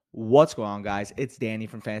What's going on, guys? It's Danny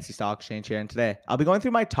from Fantasy Stock Exchange here, and today I'll be going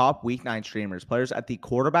through my top Week 9 streamers, players at the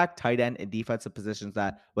quarterback, tight end, and defensive positions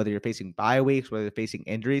that, whether you're facing bye weeks, whether you're facing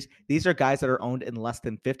injuries, these are guys that are owned in less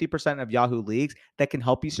than 50% of Yahoo leagues that can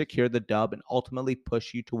help you secure the dub and ultimately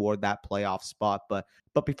push you toward that playoff spot.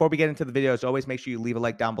 But before we get into the video, as always, make sure you leave a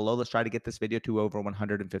like down below. Let's try to get this video to over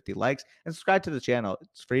 150 likes and subscribe to the channel.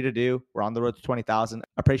 It's free to do. We're on the road to 20,000.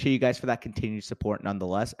 Appreciate you guys for that continued support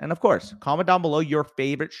nonetheless. And of course, comment down below your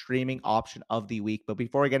favorite streaming option of the week. But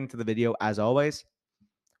before I get into the video, as always,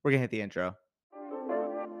 we're going to hit the intro.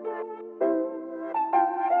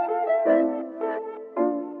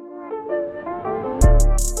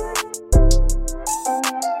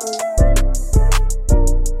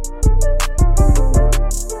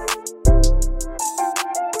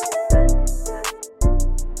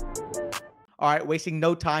 All right, wasting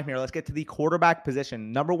no time here. Let's get to the quarterback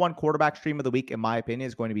position. Number one quarterback stream of the week, in my opinion,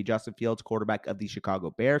 is going to be Justin Fields, quarterback of the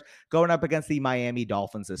Chicago Bears, going up against the Miami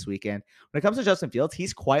Dolphins this weekend. When it comes to Justin Fields,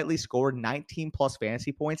 he's quietly scored 19 plus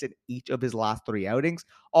fantasy points in each of his last three outings,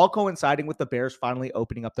 all coinciding with the Bears finally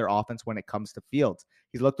opening up their offense when it comes to Fields.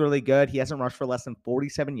 He's looked really good. He hasn't rushed for less than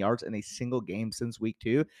 47 yards in a single game since week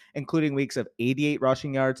 2, including weeks of 88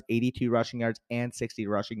 rushing yards, 82 rushing yards, and 60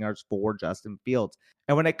 rushing yards for Justin Fields.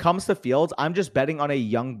 And when it comes to Fields, I'm just betting on a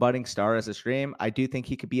young budding star as a stream. I do think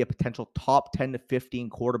he could be a potential top 10 to 15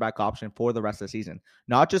 quarterback option for the rest of the season.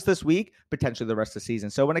 Not just this week, potentially the rest of the season.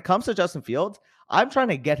 So when it comes to Justin Fields, I'm trying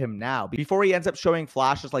to get him now before he ends up showing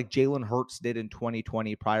flashes like Jalen Hurts did in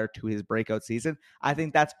 2020 prior to his breakout season. I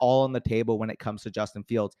think that's all on the table when it comes to Justin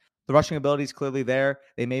Fields. The rushing ability is clearly there.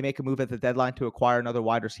 They may make a move at the deadline to acquire another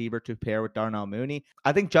wide receiver to pair with Darnell Mooney.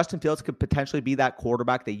 I think Justin Fields could potentially be that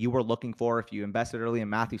quarterback that you were looking for if you invested early in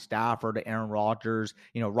Matthew Stafford, Aaron Rodgers,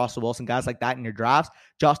 Russell Wilson, guys like that in your drafts.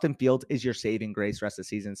 Justin Fields is your saving grace rest of the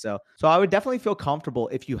season. So I would definitely feel comfortable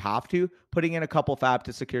if you have to putting in a couple fab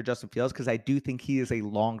to secure Justin Fields because I do think he is a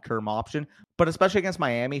long-term option. But especially against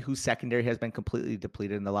Miami, whose secondary has been completely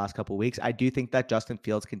depleted in the last couple of weeks, I do think that Justin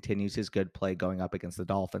Fields continues his good play going up against the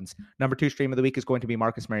Dolphins. Number 2 stream of the week is going to be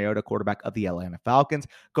Marcus Mariota, quarterback of the Atlanta Falcons,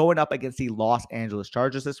 going up against the Los Angeles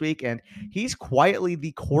Chargers this week. And he's quietly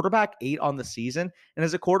the quarterback 8 on the season and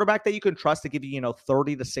is a quarterback that you can trust to give you,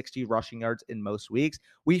 30 to 60 rushing yards in most weeks.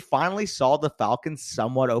 We finally saw the Falcons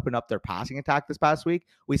somewhat open up their passing attack this past week.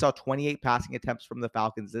 We saw 28 passing attempts from the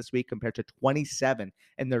Falcons this week compared to 27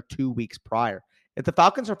 in their 2 weeks prior. If the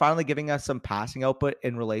Falcons are finally giving us some passing output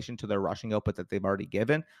in relation to their rushing output that they've already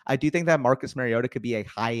given, I do think that Marcus Mariota could be a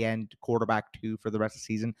high-end quarterback 2 for the rest of the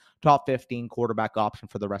season, top 15 quarterback option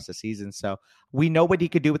for the rest of the season. So we know what he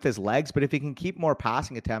could do with his legs, but if he can keep more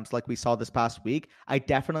passing attempts like we saw this past week, I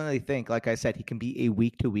definitely think, like I said, he can be a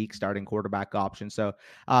week-to-week starting quarterback option. So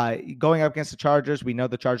going up against the Chargers, we know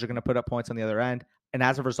the Chargers are going to put up points on the other end. And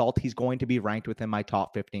as a result, he's going to be ranked within my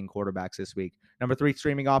top 15 quarterbacks this week. Number 3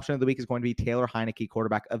 streaming option of the week is going to be Taylor Heinicke,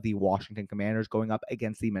 quarterback of the Washington Commanders, going up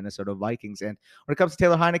against the Minnesota Vikings. And when it comes to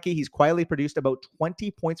Taylor Heinicke, he's quietly produced about 20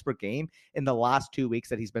 points per game in the last 2 weeks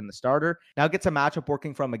that he's been the starter. Now gets a matchup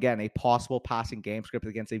working from, again, a possible passing game script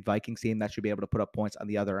against a Vikings team that should be able to put up points on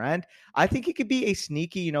the other end. I think he could be a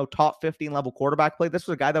sneaky, top 15 level quarterback play. This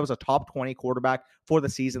was a guy that was a top 20 quarterback for the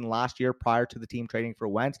season last year prior to the team trading for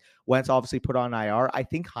Wentz. Wentz obviously put on IR. I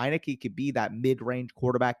think Heinicke could be that mid-range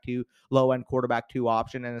quarterback 2, low-end quarterback 2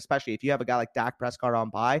 option. And especially if you have a guy like Dak Prescott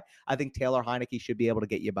on bye, I think Taylor Heinicke should be able to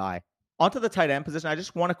get you by. Onto the tight end position, I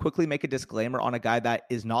just want to quickly make a disclaimer on a guy that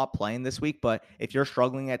is not playing this week, but if you're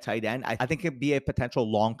struggling at tight end, I think it could be a potential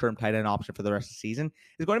long-term tight end option for the rest of the season.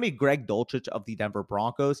 It's going to be Greg Dulcich of the Denver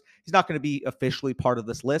Broncos. He's not going to be officially part of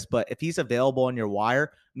this list, but if he's available on your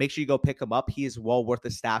wire, make sure you go pick him up. He is well worth the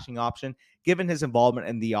stashing option, given his involvement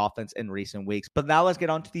in the offense in recent weeks. But now let's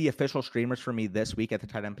get on to the official streamers for me this week at the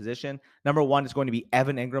tight end position. Number 1 is going to be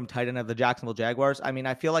Evan Ingram, tight end of the Jacksonville Jaguars. I mean,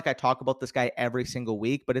 I feel like I talk about this guy every single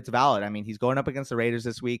week, but it's valid. I mean, he's going up against the Raiders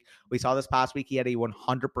this week. We saw this past week he had a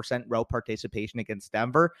 100% route participation against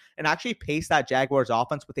Denver and actually paced that Jaguars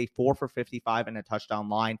offense with a 4 for 55 and a touchdown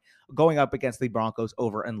line going up against the Broncos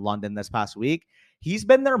over in London this past week. He's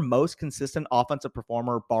been their most consistent offensive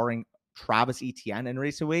performer, barring Travis Etienne in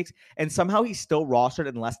recent weeks, and somehow he's still rostered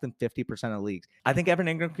in less than 50% of leagues. I think Evan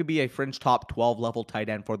Ingram could be a fringe top 12 level tight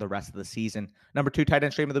end for the rest of the season. Number 2 tight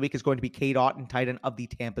end stream of the week is going to be Cade Otton, tight end of the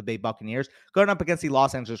Tampa Bay Buccaneers, going up against the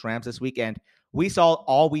Los Angeles Rams this weekend. We saw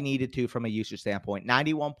all we needed to from a usage standpoint.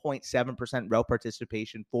 91.7% route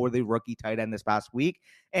participation for the rookie tight end this past week.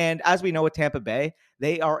 And as we know with Tampa Bay,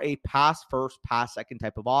 they are a pass first, pass second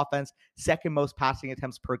type of offense. Second most passing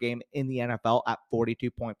attempts per game in the NFL at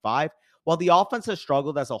 42.5. While the offense has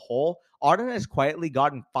struggled as a whole, Arden has quietly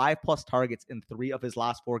gotten 5+ targets in 3 of his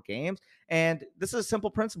last 4 games. And this is a simple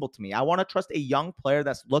principle to me. I want to trust a young player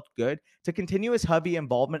that's looked good to continue his heavy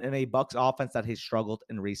involvement in a Bucs offense that has struggled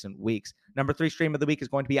in recent weeks. Number 3 stream of the week is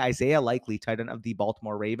going to be Isaiah Likely, tight end of the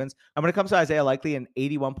Baltimore Ravens. And when it comes to Isaiah Likely, an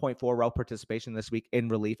 81.4 route participation this week in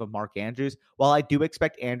relief of Mark Andrews. While I do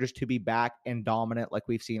expect Andrews to be back and dominant like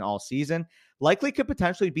we've seen all season, Likely could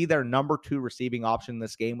potentially be their number 2 receiving option in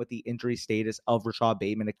this game with the injury status of Rashad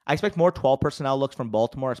Bateman. I expect more 12 personnel looks from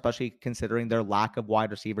Baltimore, especially considering their lack of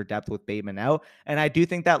wide receiver depth with Bateman out. And I do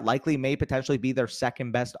think that Likely may potentially be their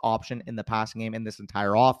second best option in the passing game in this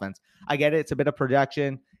entire offense. I get it. It's a bit of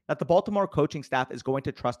projection that the Baltimore coaching staff is going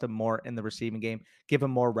to trust him more in the receiving game, give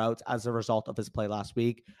him more routes as a result of his play last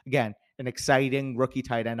week. Again, an exciting rookie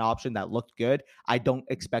tight end option that looked good. I don't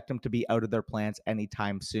expect him to be out of their plans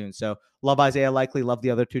anytime soon. So love Isaiah Likely, love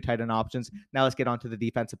the other 2 tight end options. Now let's get on to the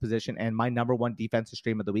defensive position. And my number 1 defensive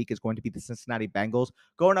stream of the week is going to be the Cincinnati Bengals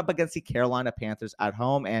going up against the Carolina Panthers at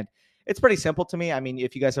home. And it's pretty simple to me. I mean,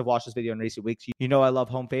 if you guys have watched this video in recent weeks, you know I love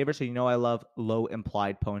home favorites, so you know I love low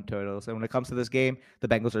implied point totals. And when it comes to this game, the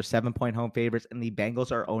Bengals are 7-point home favorites, and the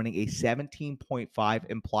Bengals are owning a 17.5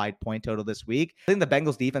 implied point total this week. I think the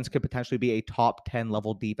Bengals defense could potentially be a top 10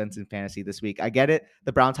 level defense in fantasy this week. I get it.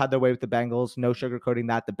 The Browns had their way with the Bengals. No sugarcoating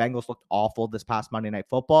that. The Bengals looked awful this past Monday Night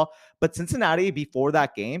Football, but Cincinnati, before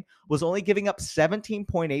that game, was only giving up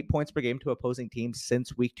 17.8 points per game to opposing teams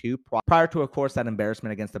since week 2, prior to, of course, that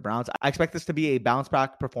embarrassment against the Browns. I expect this to be a bounce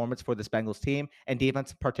back performance for this Bengals team and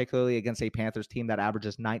defense, particularly against a Panthers team that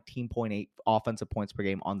averages 19.8 offensive points per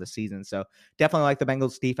game on the season. So definitely like the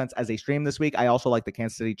Bengals defense as a stream this week. I also like the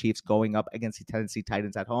Kansas City Chiefs going up against the Tennessee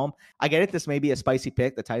Titans at home. I get it. This may be a spicy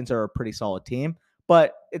pick. The Titans are a pretty solid team,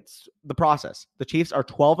 but it's the process. The Chiefs are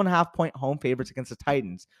 12.5-point home favorites against the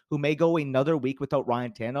Titans, who may go another week without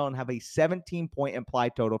Ryan Tannehill and have a 17-point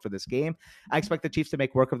implied total for this game. I expect the Chiefs to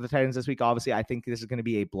make work of the Titans this week. Obviously, I think this is going to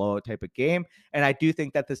be a blowout type of game, and I do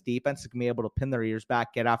think that this defense is going to be able to pin their ears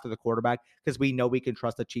back, get after the quarterback, because we know we can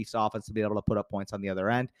trust the Chiefs offense to be able to put up points on the other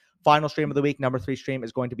end. Final stream of the week, number 3 stream,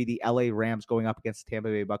 is going to be the LA Rams going up against the Tampa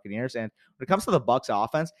Bay Buccaneers. And when it comes to the Bucs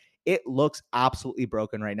offense, it looks absolutely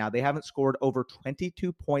broken right now. They haven't scored over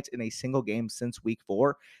 22 points in a single game since week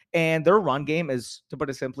 4, and their run game is, to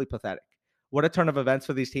put it simply, pathetic. What a turn of events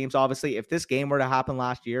for these teams. Obviously, if this game were to happen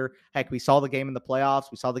last year, heck, we saw the game in the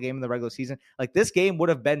playoffs, we saw the game in the regular season, like this game would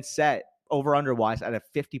have been set over-under wise at a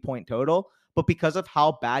 50-point total. But because of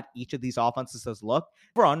how bad each of these offenses has looked,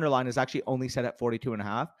 our underline is actually only set at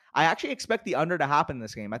 42.5. I actually expect the under to happen in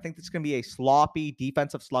this game. I think this is going to be a sloppy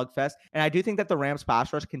defensive slugfest. And I do think that the Rams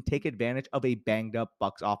pass rush can take advantage of a banged up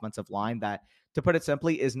Bucs offensive line that, to put it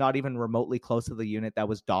simply, is not even remotely close to the unit that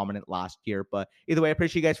was dominant last year. But either way, I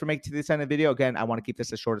appreciate you guys for making it to this end of the video. Again, I want to keep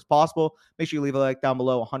this as short as possible. Make sure you leave a like down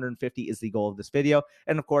below. 150 is the goal of this video.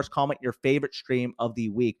 And of course, comment your favorite stream of the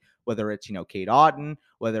week, whether it's, Cade Otton,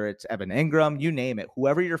 whether it's Evan Ingram, you name it.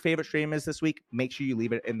 Whoever your favorite stream is this week, make sure you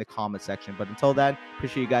leave it in the comment section. But until then,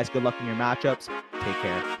 appreciate you guys. Good luck in your matchups. Take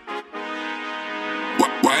care.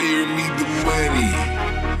 Why you need the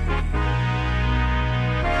money?